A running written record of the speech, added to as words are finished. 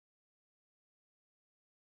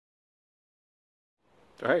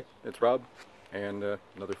So hey, it's Rob, and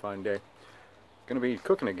another fine day. Going to be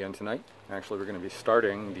cooking again tonight. Actually, we're going to be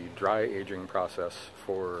starting the dry aging process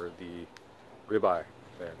for the ribeye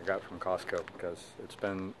that I got from Costco, because it's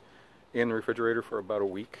been in the refrigerator for about a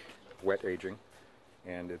week, wet aging,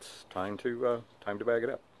 and it's time to bag it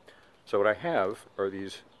up. So what I have are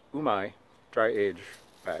these umai dry age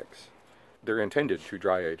bags. They're intended to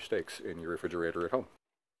dry age steaks in your refrigerator at home.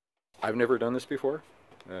 I've never done this before.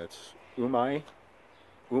 It's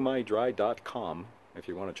umaidry.com if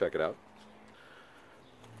you want to check it out.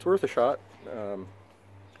 It's worth a shot.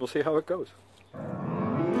 We'll see how it goes.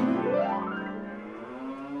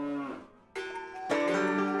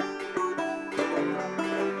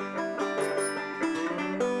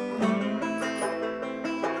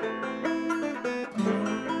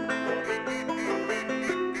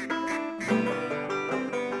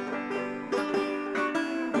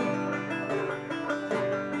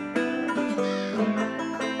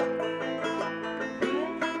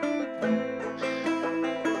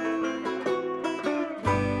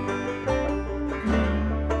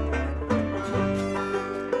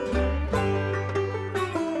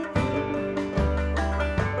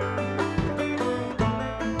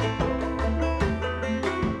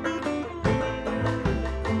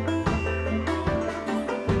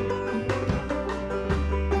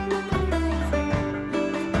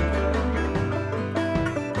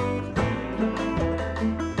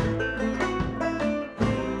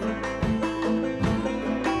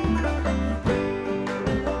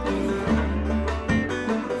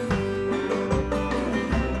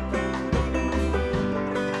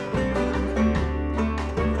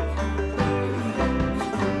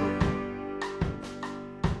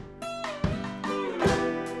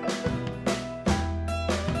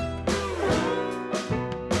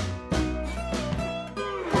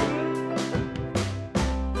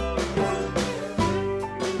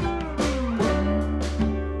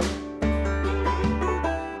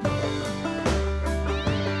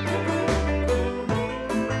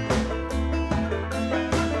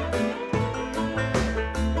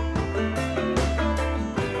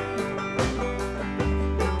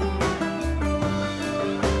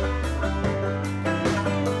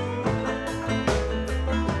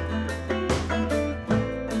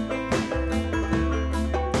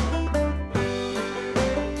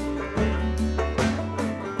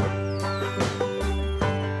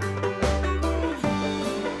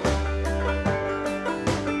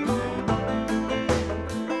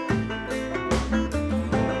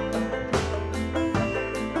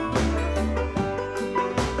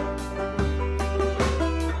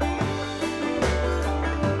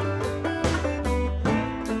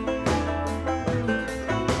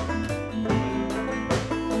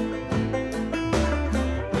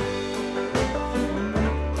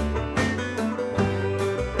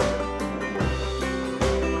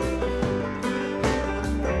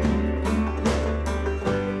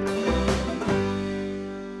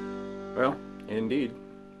 Well, indeed,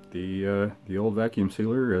 the old vacuum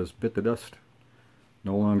sealer has bit the dust.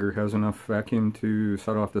 No longer has enough vacuum to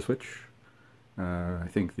set off the switch. I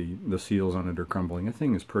think the seals on it are crumbling. The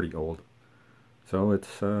thing is pretty old. So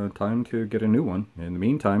it's time to get a new one. In the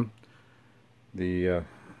meantime, the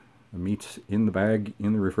meat's in the bag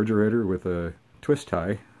in the refrigerator with a twist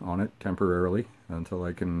tie on it temporarily until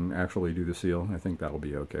I can actually do the seal. I think that'll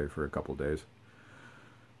be okay for a couple days.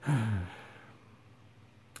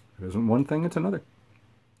 It isn't one thing, it's another.